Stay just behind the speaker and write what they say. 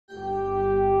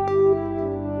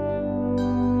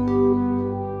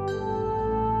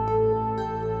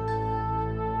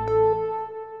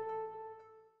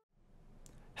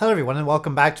Hello everyone and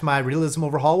welcome back to my Realism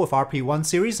Overhaul with RP-1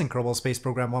 series in Kerbal Space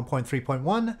Program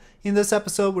 1.3.1. In this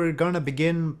episode we're going to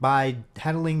begin by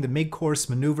handling the mid-course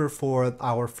maneuver for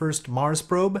our first Mars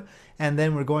probe, and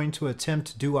then we're going to attempt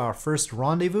to do our first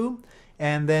rendezvous,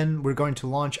 and then we're going to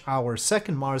launch our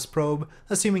second Mars probe,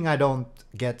 assuming I don't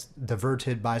get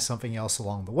diverted by something else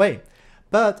along the way.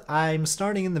 But I'm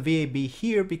starting in the VAB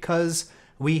here because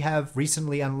we have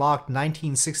recently unlocked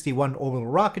 1961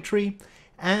 orbital rocketry,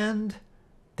 and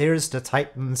there's the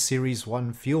Titan Series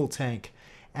 1 fuel tank.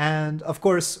 And of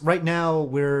course, right now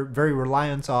we're very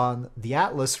reliant on the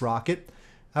Atlas rocket.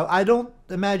 I don't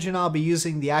imagine I'll be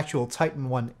using the actual Titan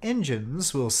 1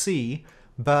 engines, we'll see,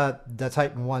 but the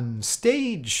Titan 1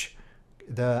 stage,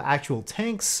 the actual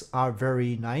tanks are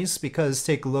very nice because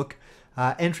take a look,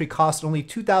 entry cost only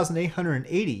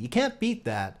 2,880. You can't beat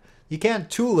that. You can't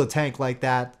tool a tank like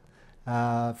that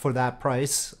for that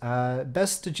price.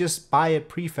 Best to just buy it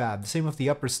prefab. Same with the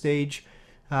upper stage.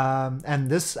 And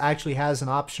this actually has an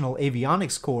optional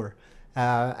avionics core.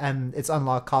 And its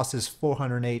unlock cost is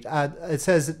 408. It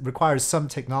says it requires some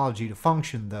technology to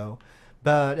function though.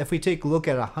 But if we take a look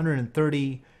at a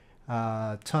 130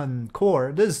 ton core,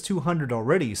 it is 200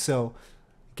 already. So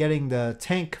getting the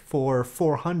tank for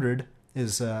 400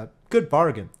 is a good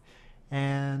bargain.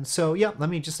 And so yeah, let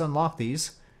me just unlock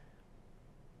these.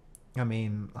 I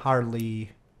mean,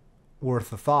 hardly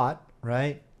worth a thought,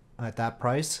 right? At that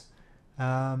price.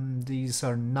 These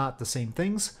are not the same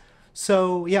things.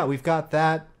 So yeah, we've got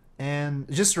that.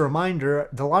 And just a reminder,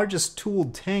 the largest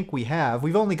tooled tank we have,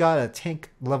 we've only got a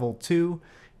tank level 2,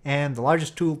 and the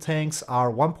largest tooled tanks are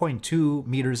 1.2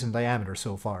 meters in diameter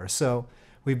so far. So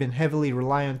we've been heavily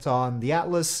reliant on the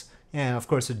Atlas, and of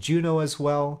course a Juno as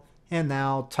well, and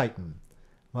now Titan.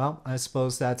 Well, I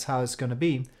suppose that's how it's going to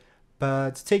be.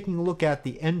 But taking a look at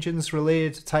the engines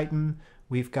related to Titan,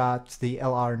 we've got the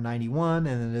LR91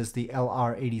 and it is the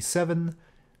LR87.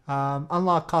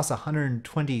 Unlock costs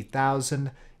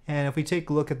 120,000, and if we take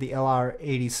a look at the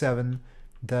LR87,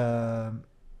 the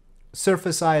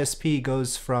surface ISP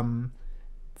goes from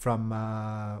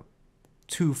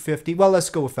 250. Well,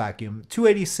 let's go with vacuum.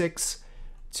 286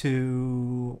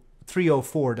 to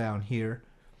 304 down here.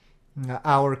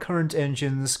 Our current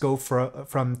engines go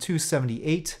from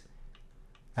 278.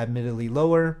 Admittedly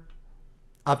lower,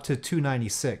 up to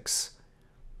 296.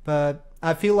 But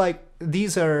I feel like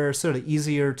these are sort of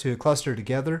easier to cluster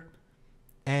together,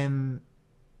 and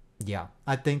yeah,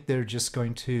 I think they're just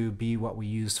going to be what we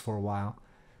use for a while.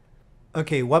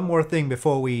 Okay, one more thing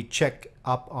before we check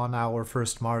up on our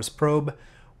first Mars probe.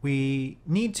 We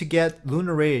need to get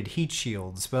lunar rated heat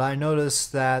shields, but I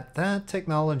noticed that that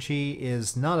technology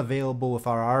is not available with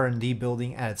our R&D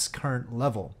building at its current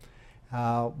level.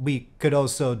 We could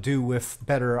also do with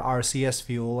better RCS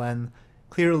fuel, and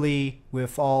clearly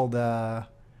with all the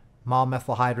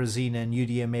methylhydrazine and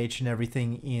UDMH and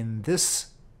everything in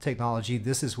this technology,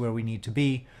 this is where we need to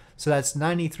be. So that's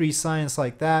 93 science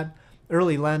like that.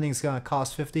 Early landing is going to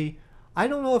cost 50. I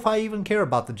don't know if I even care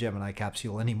about the Gemini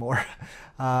capsule anymore.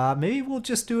 Maybe we'll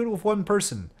just do it with one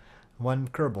person, one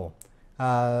Kerbal.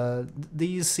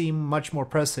 These seem much more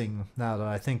pressing now that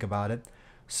I think about it.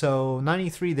 So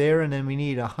 93 there, and then we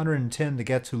need 110 to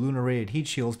get to lunar rated heat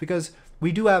shields, because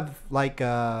we do have like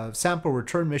a sample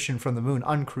return mission from the moon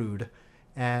uncrewed,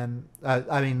 and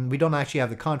I mean, we don't actually have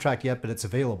the contract yet, but it's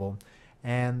available,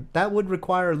 and that would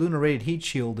require a lunar rated heat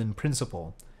shield in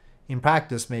principle. In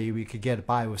practice, maybe we could get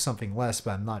by with something less,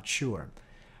 but I'm not sure.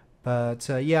 But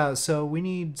yeah, so we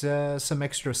need some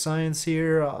extra science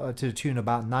here to the tune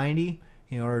about 90.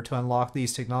 In order to unlock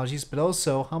these technologies, but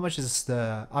also how much is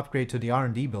the upgrade to the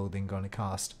R&D building going to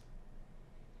cost?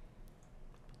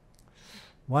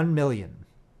 1 million.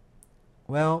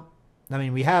 Well, I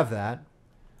mean, we have that.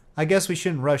 I guess we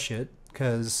shouldn't rush it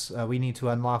because we need to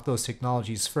unlock those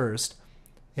technologies first.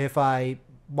 If I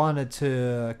wanted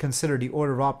to consider the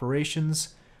order of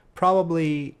operations,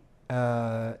 probably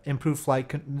improved flight.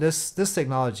 This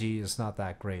technology is not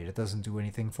that great. It doesn't do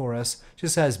anything for us. It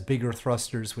just has bigger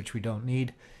thrusters, which we don't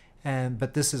need,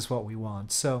 but this is what we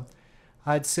want. So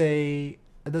I'd say,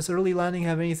 does early landing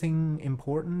have anything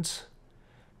important?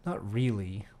 Not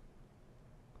really.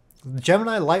 The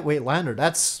Gemini lightweight lander,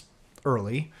 that's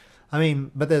early. I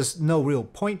mean, but there's no real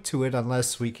point to it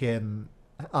unless we can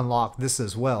unlock this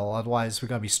as well. Otherwise we're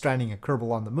going to be stranding a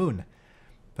Kerbal on the moon.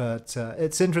 But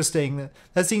it's interesting.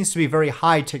 That seems to be very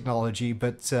high technology,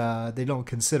 but they don't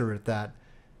consider it that.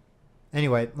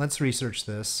 Anyway, let's research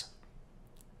this.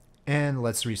 And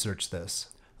let's research this.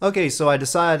 Okay, so I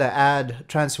decided to add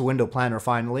Transfer Window Planner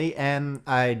finally, and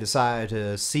I decided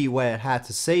to see what it had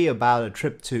to say about a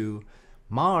trip to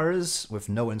Mars, with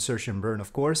no insertion burn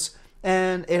of course,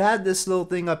 And it had this little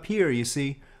thing up here, you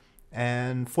see,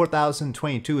 and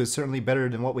 4022 is certainly better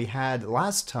than what we had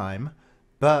last time,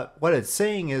 but what it's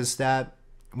saying is that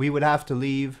we would have to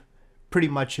leave pretty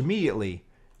much immediately.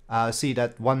 See,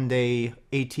 that 1 day,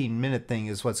 18-minute thing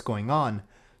is what's going on.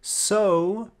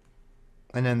 So,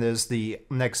 and then there's the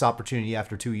next opportunity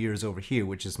after 2 years over here,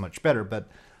 which is much better, but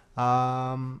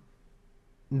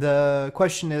the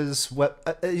question is,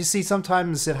 what you see,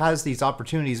 sometimes it has these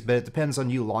opportunities, but it depends on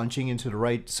you launching into the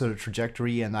right sort of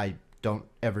trajectory, and I don't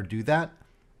ever do that.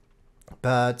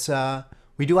 But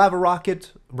we do have a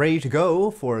rocket ready to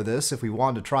go for this if we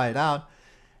want to try it out.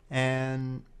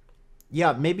 And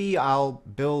yeah, maybe I'll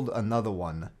build another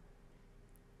one.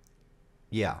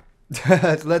 Yeah,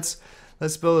 let's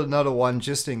build another one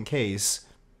just in case.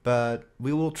 But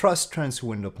we will trust Transfer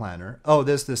Window Planner. Oh,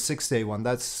 there's the 6-day one.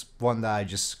 That's one that I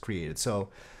just created. So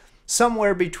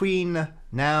somewhere between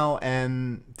now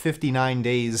and 59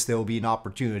 days, there will be an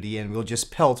opportunity, and we'll just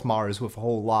pelt Mars with a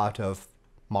whole lot of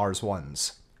Mars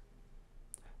 1s.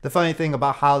 The funny thing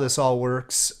about how this all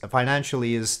works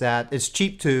financially is that it's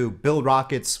cheap to build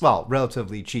rockets, well,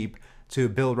 relatively cheap to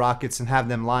build rockets and have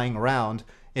them lying around.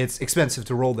 It's expensive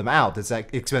to roll them out. It's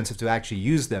expensive to actually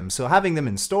use them. So having them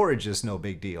in storage is no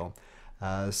big deal.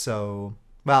 Well,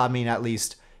 I mean, at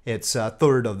least it's a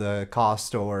third of the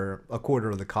cost or a quarter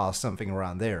of the cost, something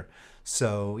around there.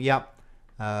 So, yeah,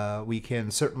 we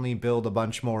can certainly build a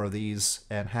bunch more of these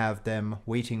and have them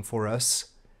waiting for us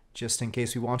just in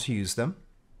case we want to use them.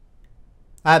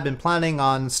 I've been planning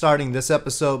on starting this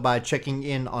episode by checking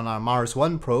in on our Mars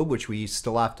 1 probe, which we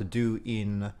still have to do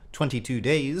in 22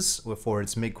 days before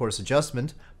its mid-course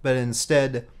adjustment, but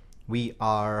instead we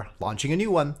are launching a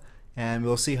new one, and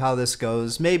we'll see how this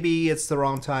goes. Maybe it's the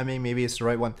wrong timing, maybe it's the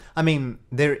right one. I mean,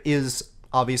 there is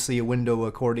obviously a window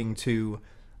according to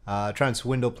Transfer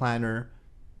Window Planner.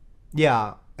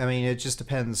 Yeah, I mean, it just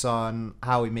depends on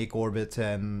how we make orbit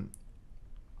and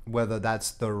whether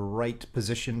that's the right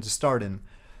position to start in.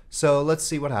 So let's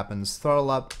see what happens.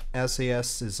 Throttle up,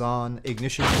 SAS is on,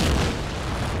 ignition,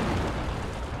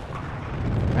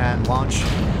 and launch.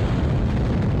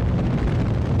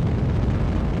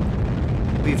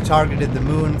 We've targeted the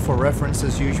moon for reference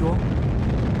as usual.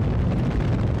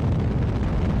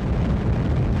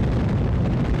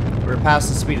 We're past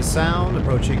the speed of sound,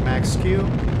 approaching max Q.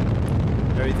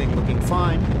 Everything looking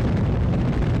fine.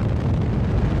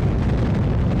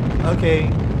 Okay,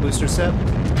 booster set.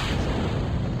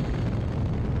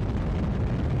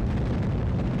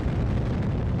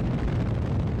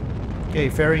 Okay,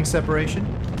 fairing separation.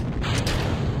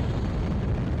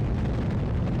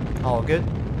 All good.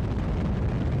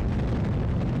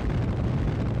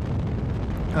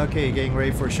 Okay, getting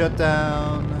ready for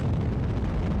shutdown.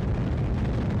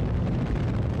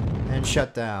 And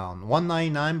shutdown.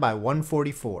 199 by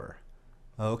 144.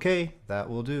 Okay, that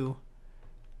will do.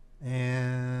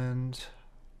 And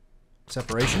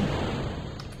separation.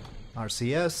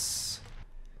 RCS.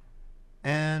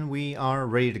 And we are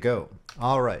ready to go.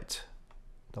 All right.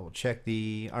 Double check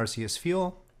the RCS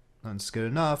fuel. That's good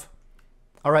enough.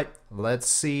 All right, let's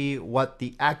see what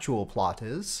the actual plot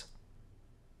is.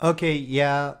 Okay,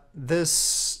 yeah,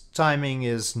 this timing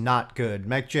is not good.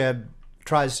 MechJeb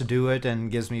tries to do it and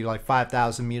gives me like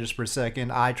 5,000 meters per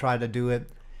second. I try to do it.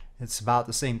 It's about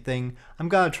the same thing. I'm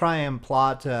gonna try and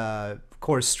plot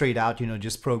course straight out, you know,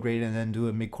 just prograde and then do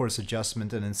a mid-course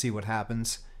adjustment and then see what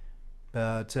happens.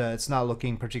 But it's not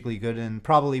looking particularly good, and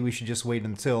probably we should just wait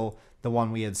until the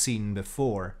one we had seen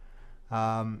before.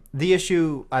 The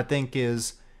issue, I think,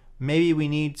 is maybe we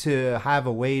need to have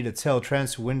a way to tell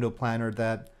Transfer Window Planner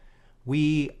that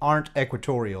we aren't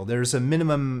equatorial. There's a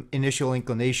minimum initial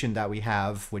inclination that we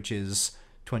have, which is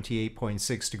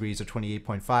 28.6 degrees or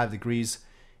 28.5 degrees.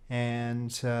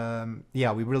 And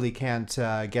yeah, we really can't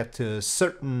get to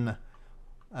certain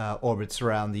orbits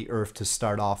around the Earth to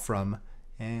start off from.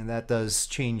 And that does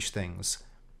change things.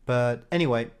 But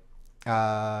anyway,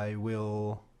 I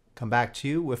will come back to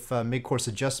you with a mid-course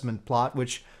adjustment plot,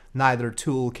 which neither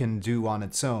tool can do on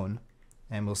its own.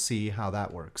 And we'll see how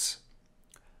that works.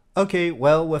 Okay,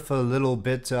 well, with a little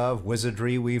bit of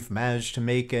wizardry, we've managed to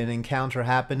make an encounter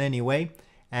happen anyway.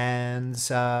 And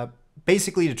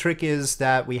basically the trick is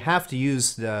that we have to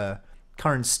use the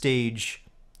current stage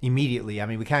immediately. I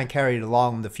mean, we can't carry it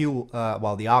along the fuel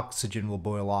while the oxygen will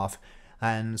boil off.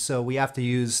 And so we have to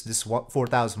use this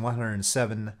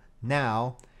 4,107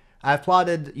 now. I've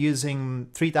plotted using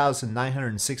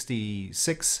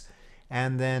 3,966,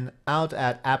 and then out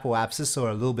at apoapsis,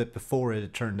 or a little bit before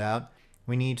it turned out,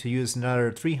 we need to use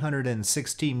another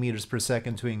 316 meters per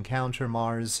second to encounter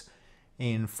Mars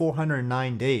in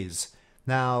 409 days.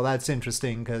 Now that's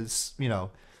interesting because, you know,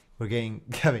 we're getting,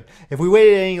 I mean, if we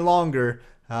waited any longer,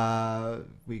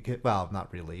 we could, well,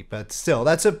 not really, but still,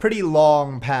 that's a pretty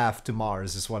long path to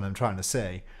Mars is what I'm trying to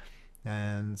say.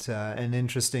 And an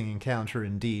interesting encounter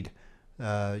indeed.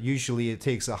 Usually it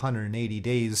takes 180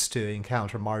 days to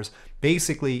encounter Mars.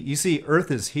 Basically, you see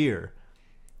Earth is here.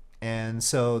 And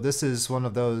so this is one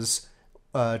of those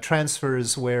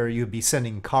transfers where you'd be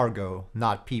sending cargo,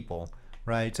 not people,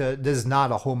 right? This is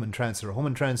not a Hohmann transfer.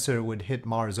 Hohmann transfer would hit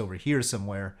Mars over here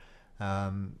somewhere.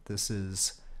 This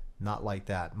is not like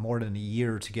that. More than a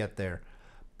year to get there.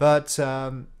 But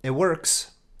it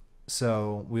works.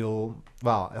 So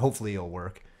well, hopefully it'll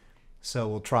work. So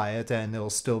we'll try it, and it'll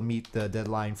still meet the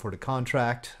deadline for the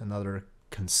contract. Another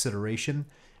consideration.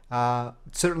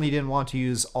 Certainly didn't want to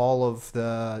use all of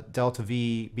the delta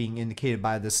V being indicated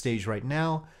by this stage right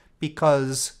now,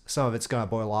 because some of it's going to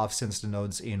boil off since the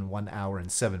node's in 1 hour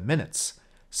and 7 minutes.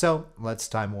 So let's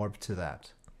time warp to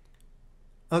that.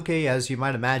 Okay, as you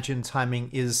might imagine, timing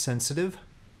is sensitive.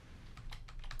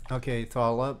 Okay,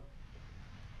 throttle up.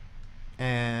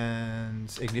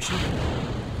 And ignition.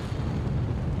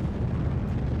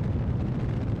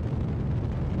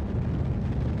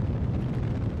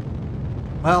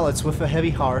 Well, it's with a heavy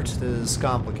heart that is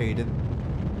complicated.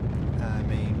 I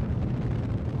mean,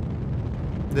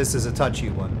 this is a touchy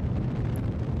one.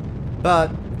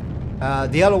 But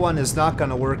the other one is not going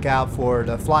to work out for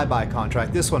the flyby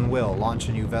contract. This one will. Launch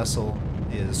a new vessel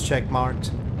is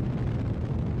checkmarked.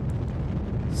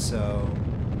 So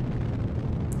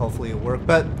hopefully it'll work.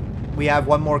 But we have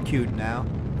one more queued now.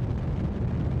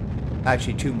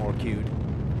 Actually, two more queued.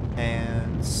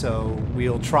 And so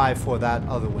we'll try for that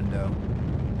other window.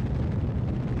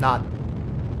 Not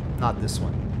this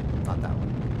one. Not that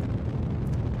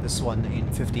one. This one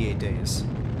in 58 days.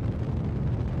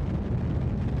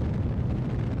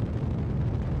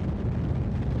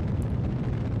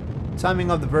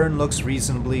 Timing of the burn looks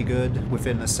reasonably good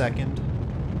within a second.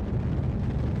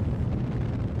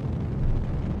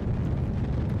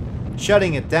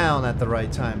 Shutting it down at the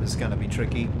right time is going to be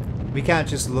tricky. We can't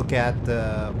just look at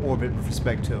the orbit with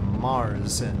respect to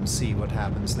Mars and see what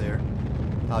happens there.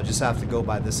 I'll just have to go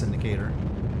by this indicator.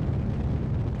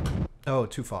 Oh,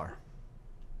 too far.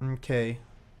 Okay.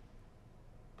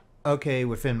 Okay,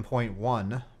 within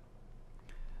 0.1.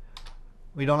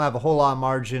 We don't have a whole lot of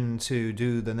margin to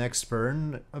do the next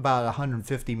burn. About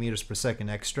 150 meters per second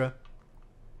extra.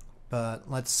 But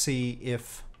let's see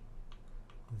if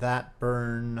that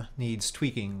burn needs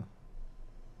tweaking.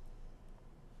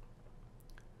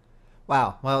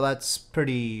 Wow, well that's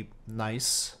pretty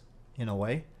nice in a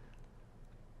way.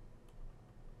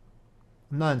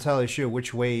 I'm not entirely sure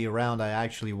which way around I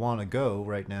actually want to go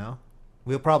right now.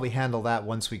 We'll probably handle that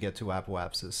once we get to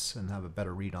apoapsis and have a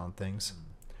better read on things.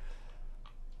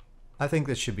 I think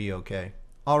this should be okay.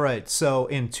 Alright, so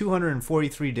in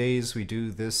 243 days we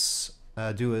do this,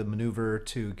 do a maneuver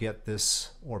to get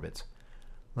this orbit.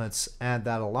 Let's add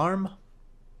that alarm.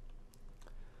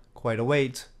 Quite a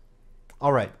wait.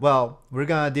 Alright, well, we're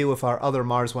going to deal with our other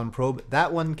Mars 1 probe.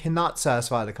 That one cannot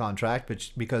satisfy the contract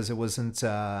because it wasn't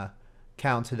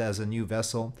counted as a new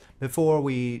vessel. Before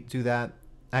we do that,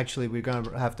 actually we're going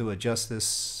to have to adjust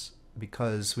this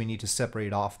because we need to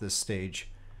separate off this stage.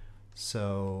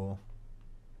 So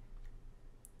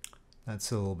that's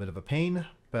a little bit of a pain,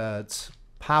 but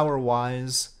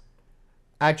power-wise,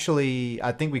 actually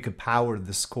I think we could power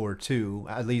this core too,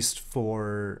 at least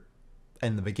for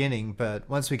in the beginning, but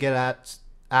once we get at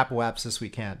apoapsis we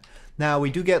can't. Now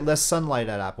we do get less sunlight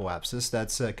at apoapsis,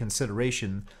 that's a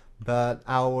consideration, but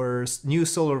our new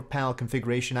solar panel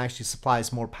configuration actually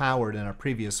supplies more power than our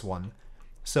previous one.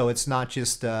 So it's not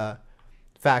just a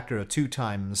factor of 2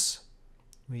 times.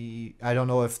 I don't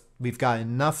know if we've got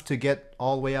enough to get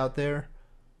all the way out there.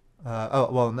 Oh,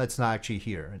 well, that's not actually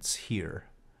here. It's here.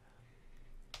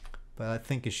 But I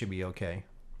think it should be okay.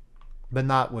 But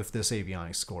not with this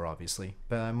avionics score, obviously.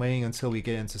 But I'm waiting until we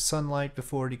get into sunlight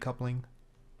before decoupling.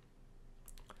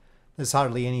 There's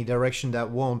hardly any direction that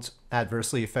won't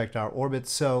adversely affect our orbit,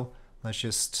 so let's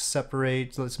just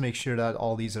separate. Let's make sure that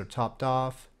all these are topped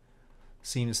off.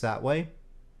 Seems that way.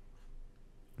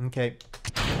 Okay.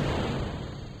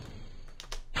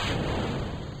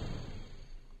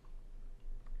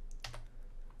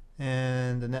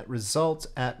 And the net result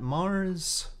at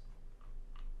Mars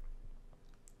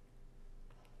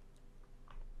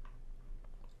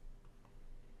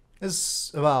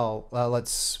is, well,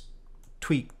 let's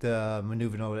tweak the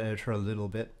maneuver node editor a little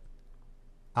bit.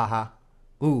 Aha.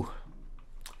 Ooh.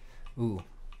 Ooh.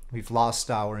 We've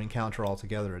lost our encounter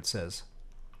altogether, it says.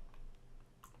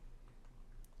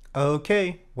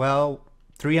 Okay, well,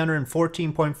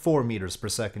 314.4 meters per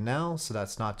second now, so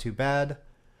that's not too bad.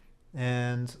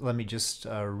 And let me just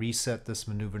reset this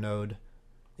maneuver node.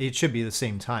 It should be the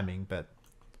same timing, but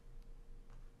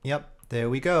yep, there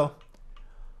we go.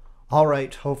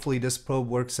 Alright, hopefully this probe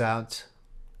works out.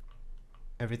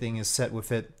 Everything is set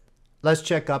with it. Let's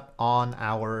check up on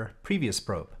our previous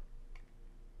probe.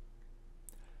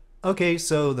 Okay,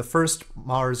 so the first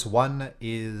Mars 1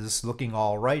 is looking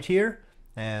all right here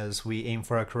as we aim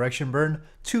for a correction burn.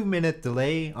 2-minute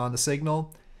delay on the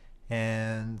signal,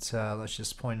 and let's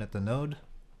just point at the node.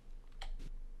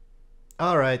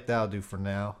 Alright, that'll do for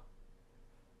now.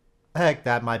 Heck,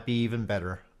 that might be even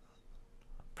better.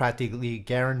 Practically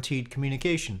guaranteed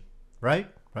communication, right?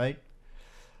 Right?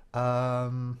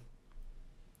 Come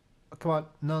on,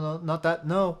 no, not that,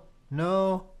 no.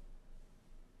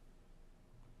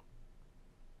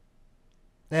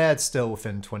 Yeah, it's still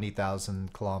within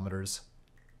 20,000 kilometers.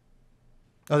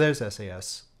 Oh, there's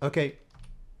SAS. Okay.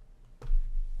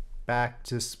 Back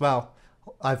to, well,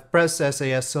 I've pressed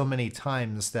SAS so many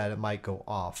times that it might go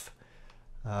off.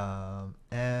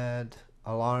 Add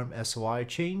alarm SOI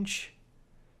change.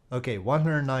 Okay,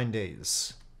 109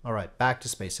 days. Alright, back to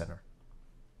Space Center.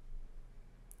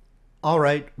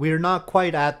 Alright, we're not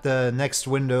quite at the next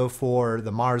window for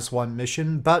the Mars 1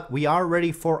 mission, but we are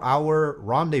ready for our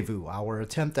rendezvous, our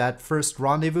attempt at first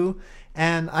rendezvous,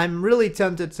 and I'm really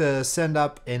tempted to send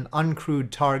up an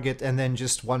uncrewed target and then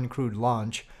just one crewed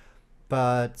launch,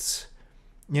 but,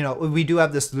 you know, we do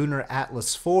have this Lunar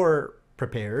Atlas 4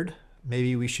 prepared.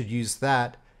 Maybe we should use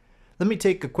that. Let me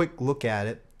take a quick look at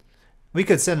it. We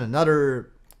could send another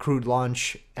crewed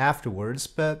launch afterwards,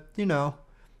 but, you know,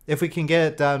 if we can get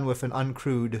it done with an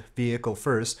uncrewed vehicle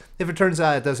first. If it turns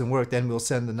out it doesn't work, then we'll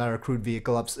send another crewed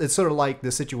vehicle up. It's sort of like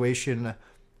the situation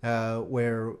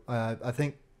where I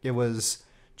think it was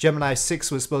Gemini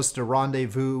 6 was supposed to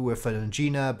rendezvous with an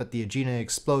Agena, but the Agena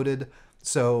exploded,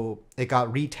 so it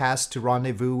got retasked to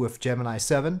rendezvous with Gemini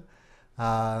 7.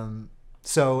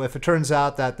 So if it turns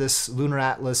out that this Lunar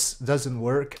Atlas doesn't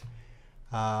work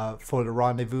for the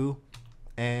rendezvous,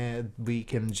 and we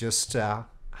can just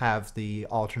have the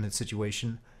alternate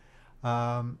situation.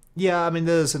 Yeah, I mean,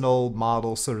 there's an old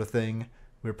model sort of thing.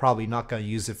 We're probably not going to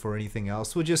use it for anything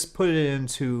else. We'll just put it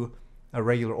into a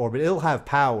regular orbit. It'll have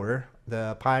power.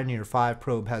 The Pioneer 5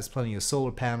 probe has plenty of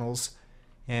solar panels,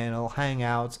 and it'll hang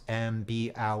out and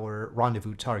be our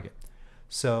rendezvous target.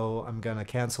 So I'm going to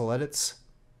cancel edits.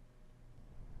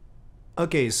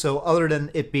 Okay, so other than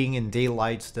it being in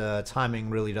daylight, the timing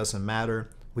really doesn't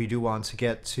matter. We do want to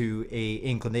get to a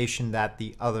inclination that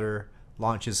the other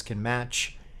launches can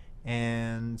match,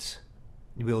 and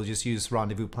we'll just use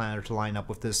Rendezvous Planner to line up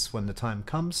with this when the time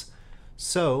comes.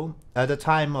 So the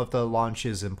time of the launch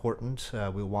is important.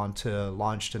 We'll want to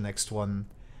launch the next one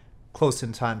close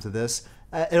in time to this.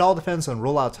 It all depends on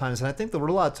rollout times, and I think the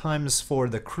rollout times for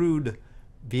the crewed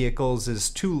vehicles is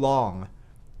too long.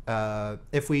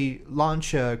 If we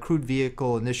launch a crewed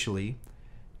vehicle initially,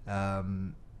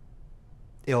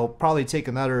 it'll probably take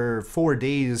another 4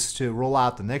 days to roll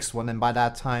out the next one, and by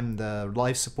that time the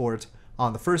life support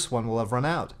on the first one will have run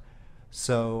out.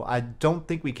 So I don't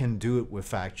think we can do it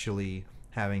with actually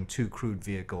having two crewed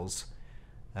vehicles.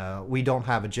 We don't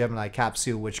have a Gemini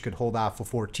capsule which could hold out for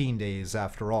 14 days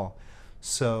after all.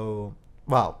 So,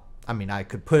 well, I mean, I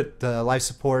could put the life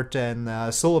support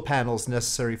and solar panels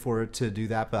necessary for it to do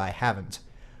that, but I haven't.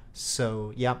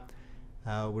 So, yeah,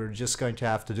 we're just going to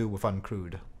have to do it with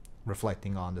uncrewed,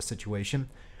 reflecting on the situation.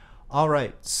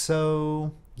 Alright,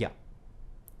 so yeah,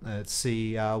 let's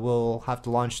see, we'll have to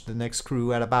launch the next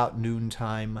crew at about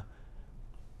noontime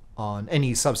on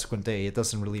any subsequent day. It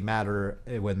doesn't really matter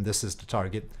when this is the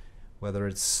target, whether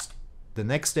it's the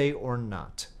next day or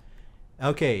not.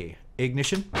 Okay,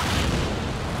 ignition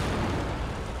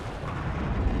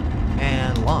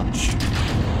and launch.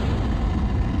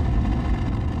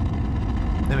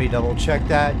 Let me double check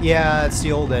that. Yeah, it's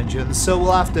the old engines, so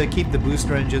we'll have to keep the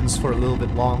booster engines for a little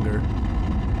bit longer.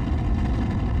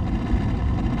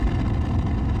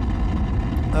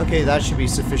 Okay, that should be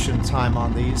sufficient time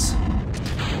on these.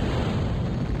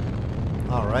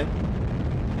 Alright.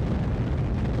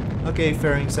 Okay,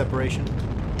 fairing separation.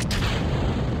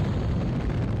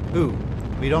 Ooh,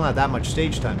 we don't have that much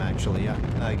stage time actually.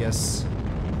 I guess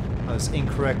I was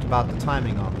incorrect about the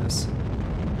timing on this.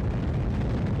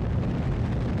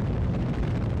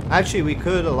 Actually, we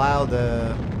could allow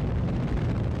the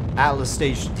Atlas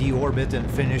stage to deorbit and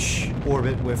finish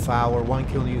orbit with our 1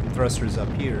 kilonewton thrusters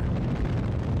up here.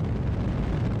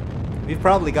 We've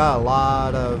probably got a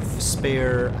lot of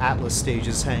spare Atlas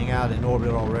stages hanging out in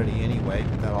orbit already anyway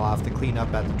that I'll have to clean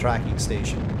up at the tracking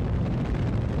station.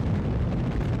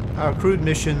 Our crewed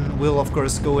mission will, of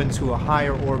course, go into a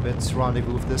higher orbit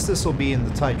rendezvous with this. This will be in the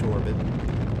tight orbit.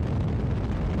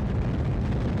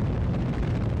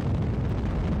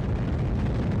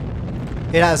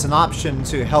 It has an option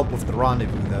to help with the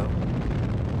rendezvous, though.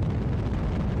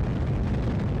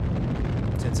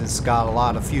 Since it's got a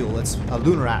lot of fuel. It's a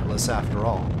lunar atlas, after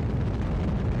all.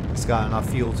 It's got enough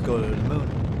fuel to go to the moon.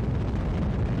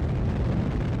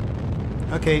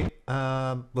 Okay,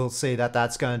 we'll say that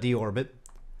that's gonna deorbit.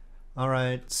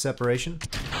 Alright, separation.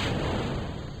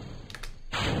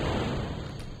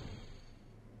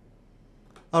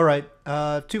 Alright,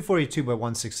 242 by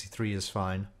 163 is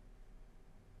fine.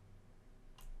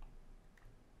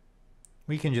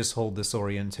 We can just hold this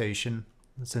orientation,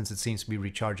 since it seems to be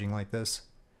recharging like this.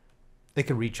 It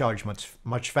can recharge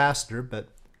much faster, but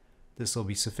this will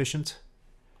be sufficient.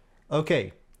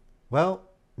 Okay, well,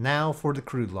 now for the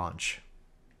crewed launch.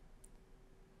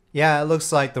 Yeah, it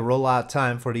looks like the rollout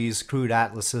time for these crewed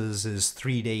atlases is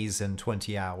 3 days and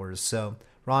 20 hours, so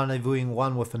rendezvousing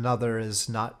one with another is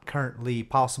not currently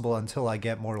possible until I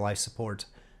get more life support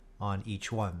on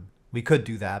each one. We could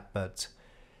do that, but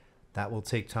that will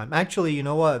take time. Actually, you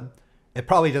know what? It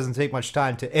probably doesn't take much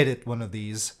time to edit one of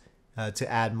these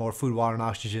to add more food, water, and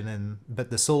oxygen in, but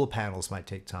the solar panels might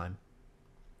take time.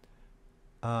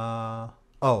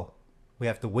 Oh, we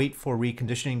have to wait for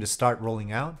reconditioning to start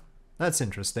rolling out? That's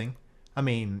interesting. I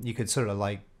mean, you could sort of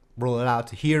like roll it out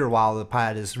to here while the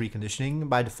pad is reconditioning.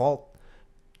 By default,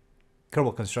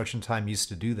 Kerbal Construction Time used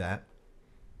to do that.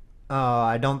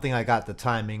 I don't think I got the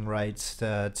timing right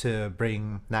to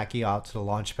bring Naki out to the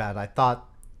launch pad. I thought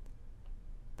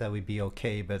that would be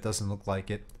okay, but it doesn't look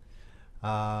like it.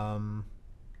 Can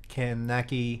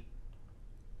Naki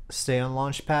stay on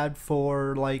launch pad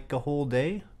for like a whole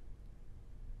day?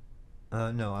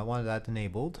 No, I wanted that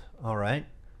enabled. Alright.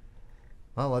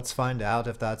 Well, let's find out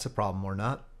if that's a problem or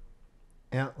not.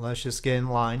 Yeah, let's just get in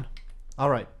line.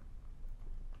 Alright.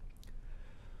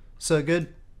 So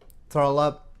good. Throttle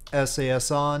up.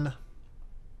 SAS on.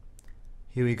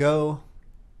 Here we go.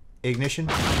 Ignition.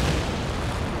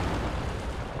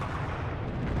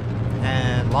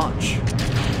 And launch.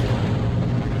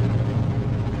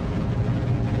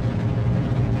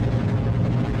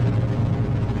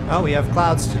 Oh, we have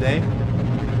clouds today.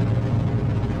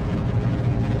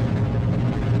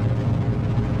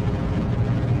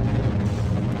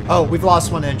 Oh, we've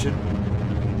lost one engine.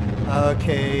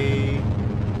 Okay.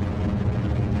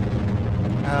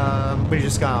 We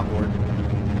just got on board.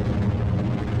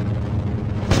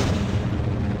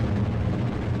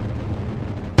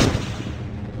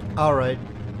 Alright.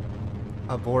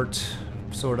 Abort.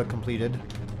 Sorta completed.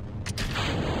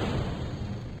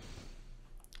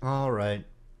 Alright.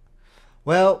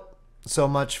 Well, so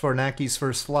much for Naki's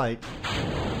first flight.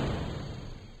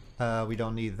 We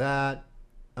don't need that.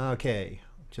 Okay.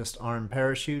 Just armed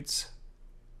parachutes.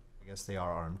 I guess they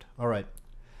are armed. Alright.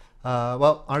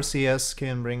 Well, RCS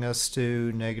can bring us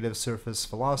to negative surface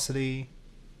velocity.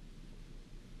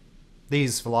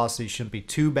 These velocities shouldn't be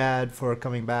too bad for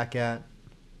coming back at.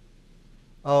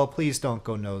 Oh, please don't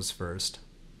go nose first.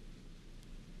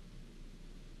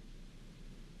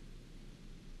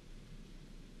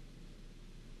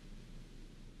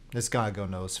 It's gotta go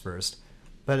nose first,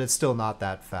 but it's still not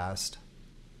that fast.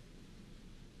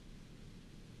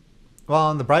 Well,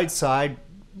 on the bright side,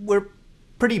 we're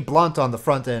pretty blunt on the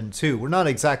front end too. We're not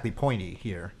exactly pointy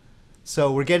here,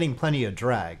 so we're getting plenty of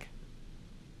drag.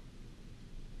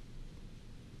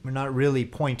 We're not really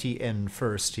pointy end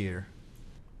first here.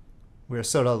 We're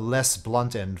sort of less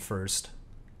blunt end first.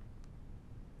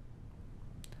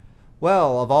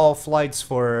 Well, of all flights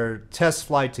for test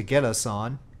flight to get us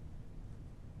on,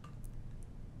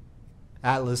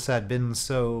 Atlas had been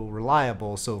so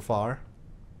reliable so far.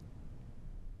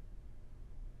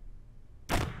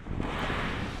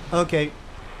 Okay,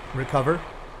 recover.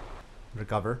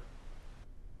 Recover.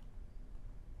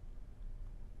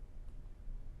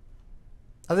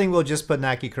 I think we'll just put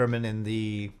Naki Kerman in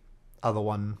the other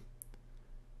one.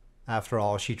 After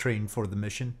all, she trained for the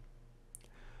mission.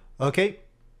 Okay.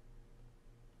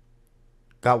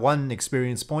 Got one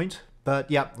experience point,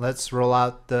 but yeah, let's roll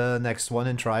out the next one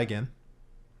and try again.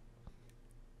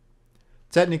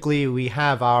 Technically, we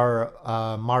have our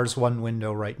Mars 1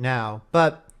 window right now,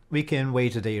 but we can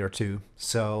wait a day or two,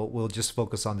 so we'll just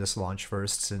focus on this launch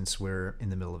first since we're in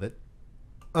the middle of it.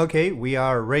 Okay, we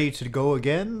are ready to go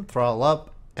again. Throttle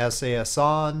up, SAS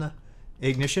on,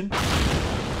 ignition.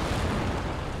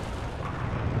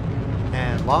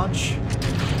 And launch.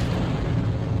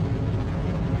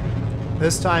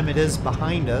 This time it is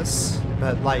behind us,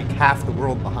 but like half the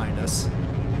world behind us.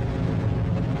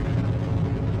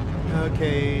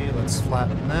 Okay, let's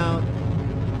flatten out.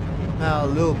 A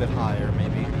little bit higher,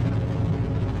 maybe.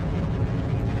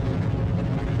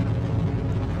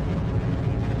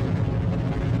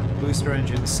 Booster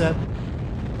engine set.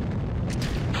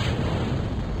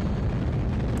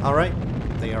 Alright,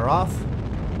 they are off.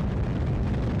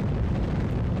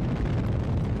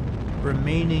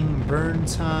 Remaining burn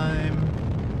time,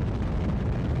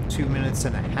 2 minutes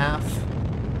and a half.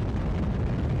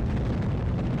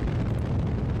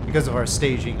 Because of our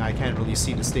staging, I can't really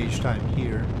see the stage time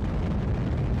here.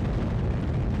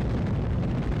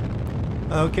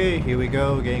 Okay, here we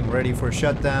go, getting ready for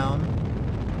shutdown.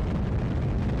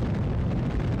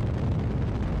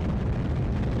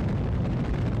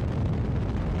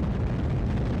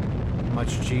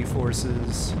 Much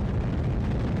G-forces.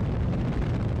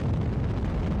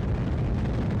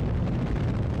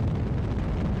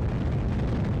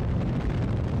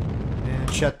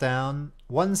 And shutdown.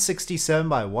 167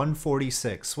 by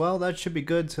 146. Well, that should be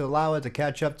good to allow it to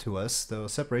catch up to us, though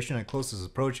separation at closest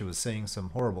approach it was saying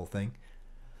some horrible thing.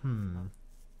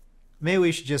 Maybe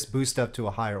we should just boost up to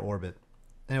a higher orbit.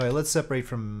 Anyway, let's separate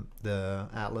from the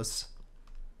Atlas.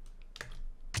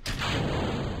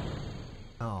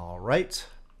 Alright.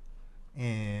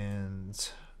 And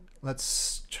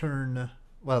let's turn...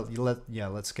 Well,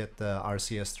 let's get the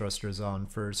RCS thrusters on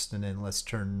first, and then let's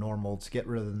turn normal to get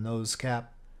rid of the nose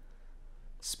cap.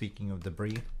 Speaking of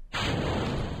debris.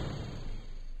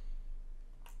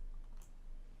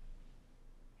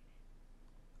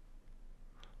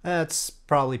 That's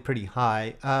probably pretty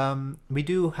high. We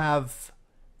do have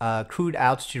a crude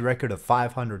altitude record of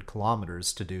 500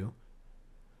 kilometers to do.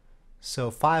 So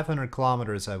 500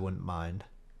 kilometers I wouldn't mind.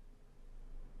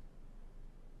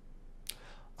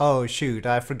 Oh shoot,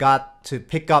 I forgot to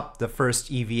pick up the first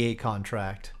EVA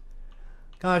contract.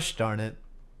 Gosh darn it.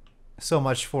 So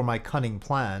much for my cunning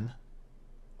plan.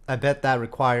 I bet that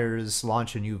requires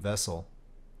launch a new vessel.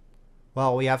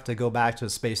 Well, we have to go back to the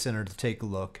Space Center to take a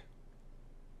look.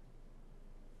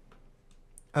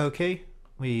 Okay,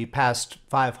 we passed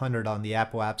 500 on the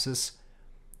apoapsis.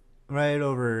 Right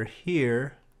over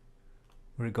here,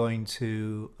 we're going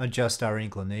to adjust our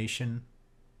inclination.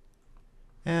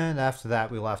 And after that,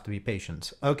 we'll have to be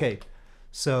patient. Okay,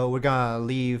 so we're gonna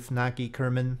leave Naki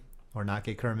Kerman, or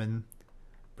Nake Kerman,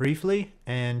 briefly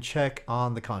and check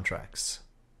on the contracts.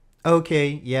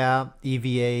 Okay, yeah,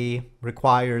 EVA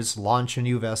requires launch a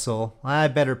new vessel. I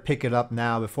better pick it up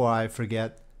now before I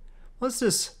forget. What's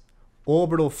this?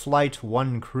 Orbital Flight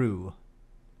 1 crew.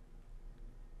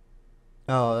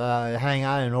 Oh, hang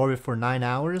out in orbit for 9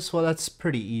 hours? Well, that's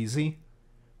pretty easy.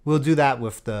 We'll do that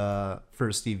with the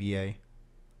first EVA.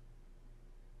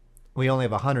 We only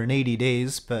have 180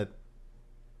 days, but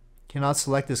cannot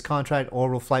select this contract.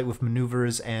 Orbital flight with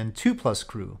maneuvers and 2+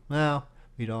 crew. Well,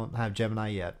 we don't have Gemini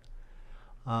yet.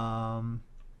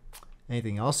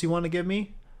 Anything else you want to give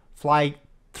me? Flight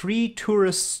 3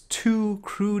 Tourists 2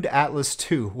 Crewed Atlas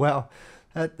 2. Well,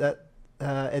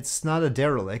 it's not a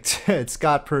derelict. It's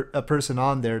got a person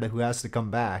on there who has to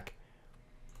come back.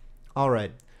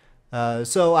 Alright.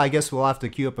 So I guess we'll have to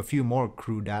queue up a few more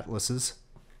crewed Atlases.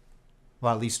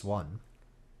 Well, at least one.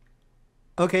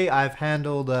 Okay, I've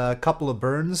handled a couple of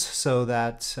burns so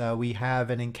that we have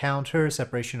an encounter,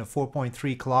 separation of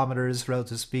 4.3 kilometers,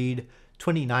 relative speed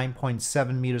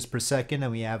 29.7 meters per second,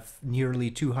 and we have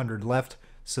nearly 200 left,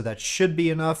 so that should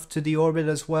be enough to deorbit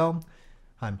as well,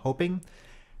 I'm hoping.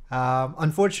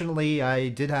 Unfortunately, I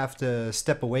did have to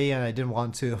step away, and I didn't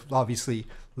want to obviously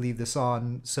leave this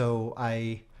on, so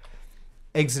I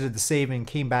exited the save and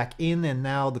came back in, and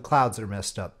now the clouds are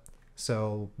messed up.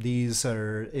 So these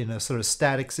are in a sort of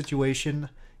static situation,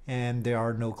 and there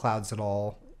are no clouds at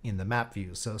all in the map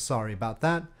view, so sorry about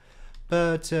that.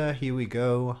 But here we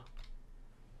go.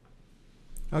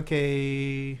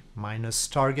 Okay, minus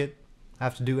target. I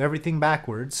have to do everything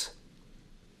backwards.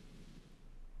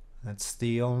 That's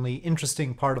the only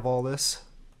interesting part of all this.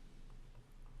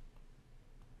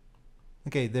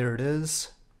 Okay, there it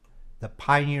is. The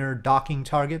Pioneer docking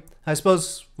target. I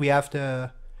suppose we have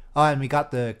to... Oh, and we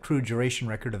got the crew duration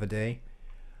record of a day.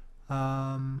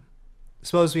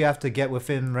 Suppose we have to get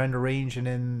within render range and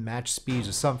then match speeds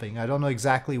or something. I don't know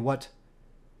exactly what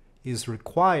is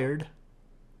required.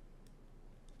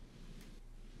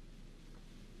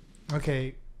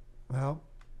 Okay, well,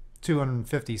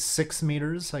 256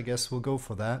 meters. I guess we'll go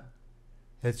for that.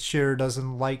 It sure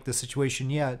doesn't like the situation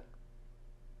yet.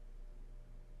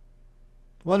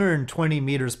 120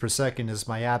 meters per second is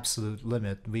my absolute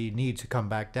limit. We need to come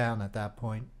back down at that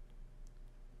point.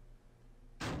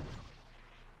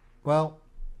 Well,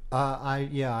 I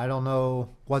don't know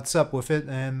what's up with it,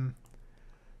 and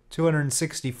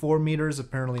 264 meters,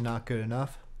 apparently not good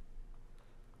enough.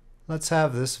 Let's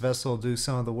have this vessel do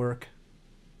some of the work.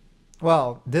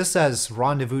 Well, this has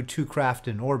Rendezvous 2 craft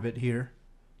in orbit here.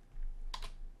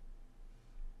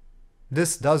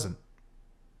 This doesn't.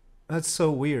 That's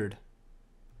so weird.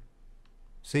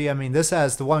 See, I mean, this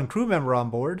has the one crew member on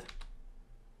board.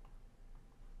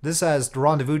 This has the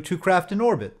Rendezvous 2 craft in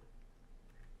orbit.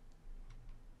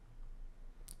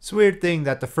 It's a weird thing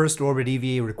that the first orbit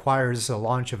EVA requires a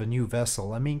launch of a new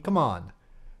vessel. I mean, come on.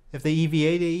 If they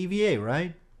EVA, they EVA,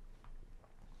 right?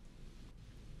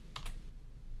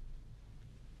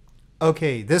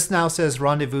 Okay, this now says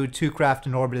Rendezvous 2 craft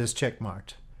in orbit is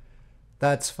checkmarked.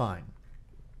 That's fine.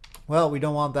 Well, we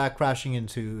don't want that crashing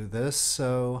into this,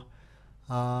 so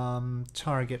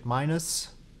target minus.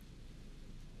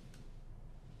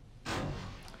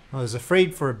 I was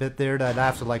afraid for a bit there that I'd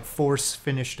have to like force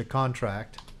finish the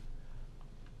contract.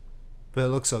 But it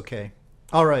looks okay.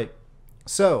 Alright,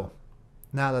 so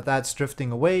now that that's drifting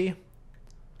away,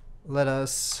 let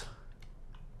us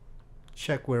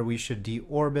check where we should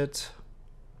deorbit.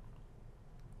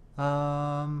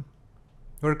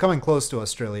 We're coming close to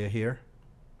Australia here.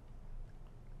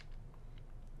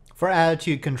 For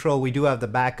attitude control, we do have the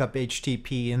backup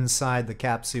HTP inside the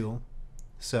capsule.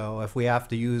 So if we have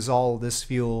to use all this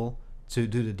fuel to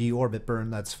do the deorbit burn,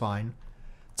 that's fine.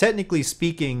 Technically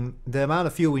speaking, the amount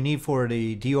of fuel we need for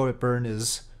the deorbit burn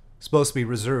is supposed to be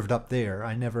reserved up there.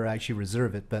 I never actually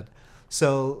reserve it, but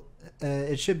so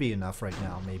it should be enough right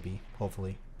now, maybe,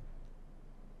 hopefully.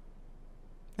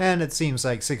 And it seems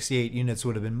like 68 units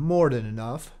would have been more than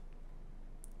enough.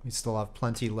 We still have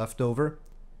plenty left over,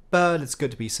 but it's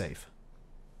good to be safe.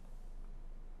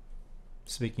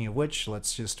 Speaking of which,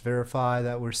 let's just verify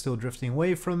that we're still drifting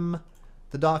away from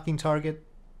the docking target.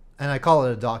 And I call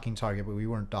it a docking target, but we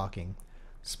weren't docking.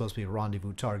 It's supposed to be a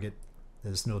rendezvous target.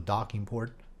 There's no docking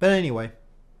port. But anyway,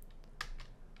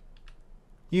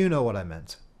 you know what I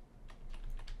meant.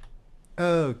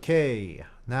 Okay,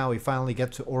 now we finally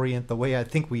get to orient the way I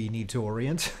think we need to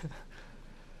orient.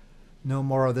 No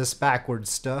more of this backwards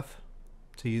stuff,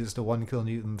 to use the 1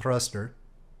 kilonewton thruster.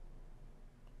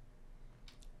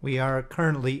 We are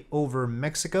currently over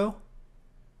Mexico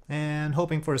and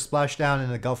hoping for a splashdown in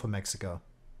the Gulf of Mexico.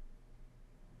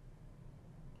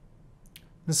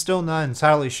 I'm still not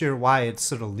entirely sure why it's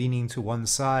sort of leaning to one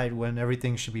side when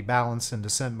everything should be balanced and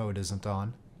descent mode isn't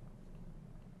on.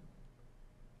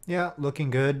 Yeah, looking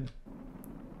good.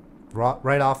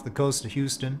 Right off the coast of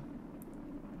Houston.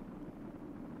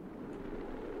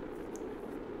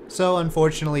 So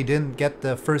unfortunately didn't get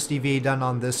the first EVA done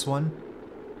on this one.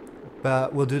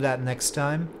 But we'll do that next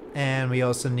time. And we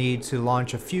also need to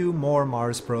launch a few more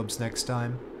Mars probes next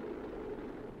time.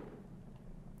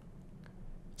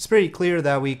 It's pretty clear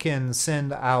that we can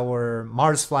send our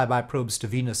Mars flyby probes to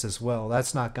Venus as well.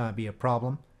 That's not going to be a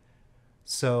problem.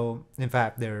 So, in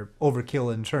fact, they're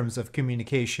overkill in terms of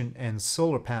communication and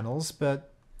solar panels,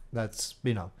 but that's,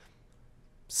 you know,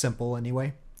 simple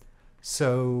anyway.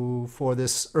 So, for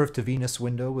this Earth to Venus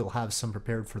window, we'll have some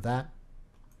prepared for that.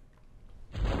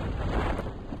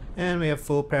 And we have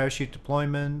full parachute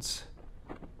deployment.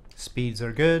 Speeds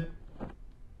are good.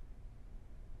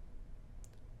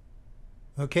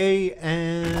 Okay,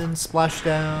 and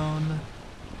splashdown.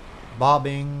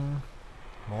 Bobbing.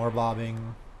 More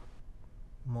bobbing.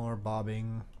 More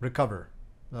bobbing. Recover.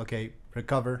 Okay,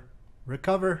 recover.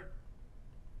 Recover.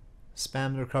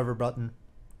 Spam the recover button.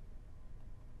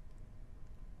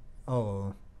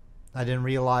 Oh, I didn't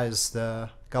realize the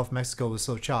Gulf of Mexico was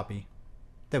so choppy.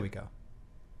 There we go.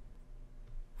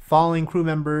 Following crew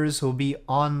members will be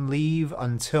on leave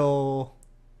until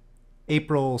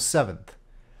April 7th.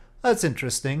 That's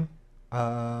interesting.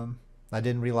 I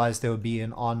didn't realize there would be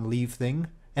an on leave thing.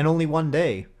 And only one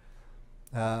day.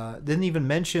 Didn't even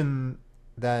mention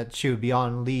that she would be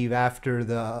on leave after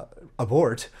the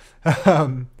abort.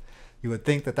 You would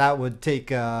think that that would take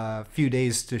a few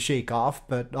days to shake off,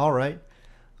 but alright.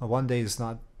 One day is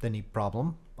not any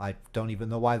problem. I don't even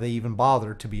know why they even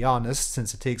bother, to be honest,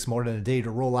 since it takes more than a day to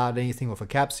roll out anything with a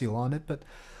capsule on it, but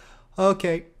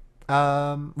okay.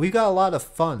 We've got a lot of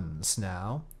funds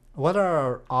now. What are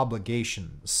our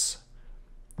obligations?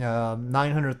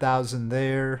 900,000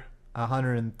 there,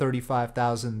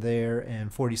 135,000 there,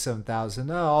 and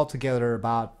 47,000. Altogether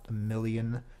about $1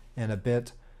 million and a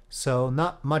bit. So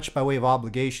not much by way of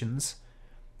obligations.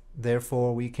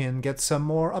 Therefore, we can get some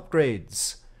more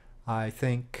upgrades. I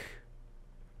think.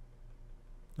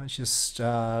 Let's just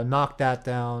knock that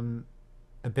down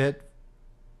a bit.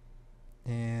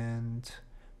 And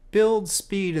build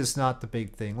speed is not the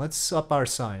big thing. Let's up our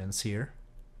science here.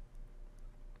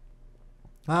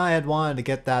 I had wanted to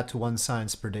get that to 1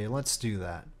 science per day. Let's do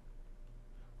that.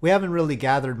 We haven't really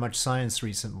gathered much science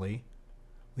recently.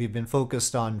 We've been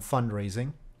focused on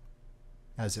fundraising,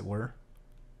 as it were.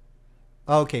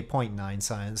 Okay, 0.9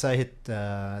 science. I hit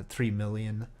 3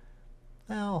 million.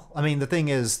 Well, I mean, the thing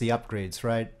is the upgrades,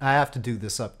 right? I have to do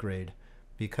this upgrade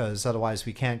because otherwise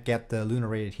we can't get the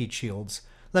lunar-rated heat shields.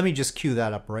 Let me just queue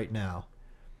that up right now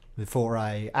before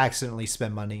I accidentally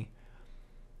spend money.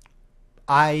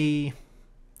 I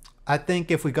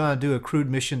think if we're gonna do a crewed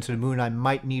mission to the moon, I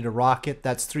might need a rocket.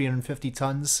 That's 350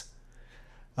 tons.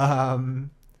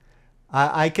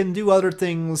 I can do other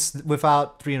things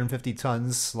without 350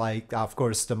 tons, like of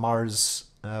course the Mars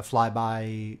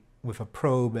flyby with a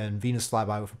probe and Venus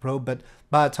flyby with a probe, but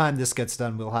by the time this gets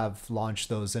done we'll have launched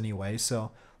those anyway,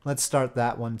 so let's start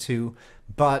that one too.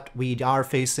 But we are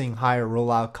facing higher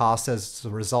rollout costs as a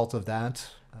result of that.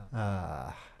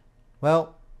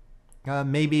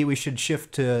 Maybe we should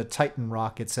shift to Titan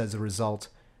rockets as a result.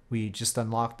 We just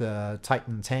unlocked the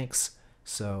Titan tanks,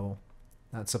 so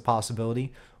that's a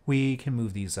possibility. We can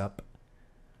move these up.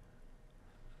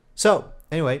 So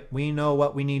anyway, we know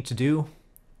what we need to do.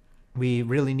 We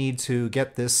really need to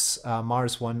get this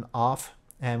Mars one off,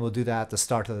 and we'll do that at the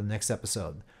start of the next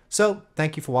episode. So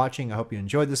thank you for watching. I hope you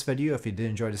enjoyed this video. If you did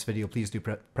enjoy this video, please do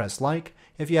press like.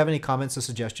 If you have any comments or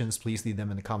suggestions, please leave them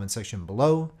in the comment section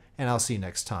below, and I'll see you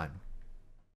next time.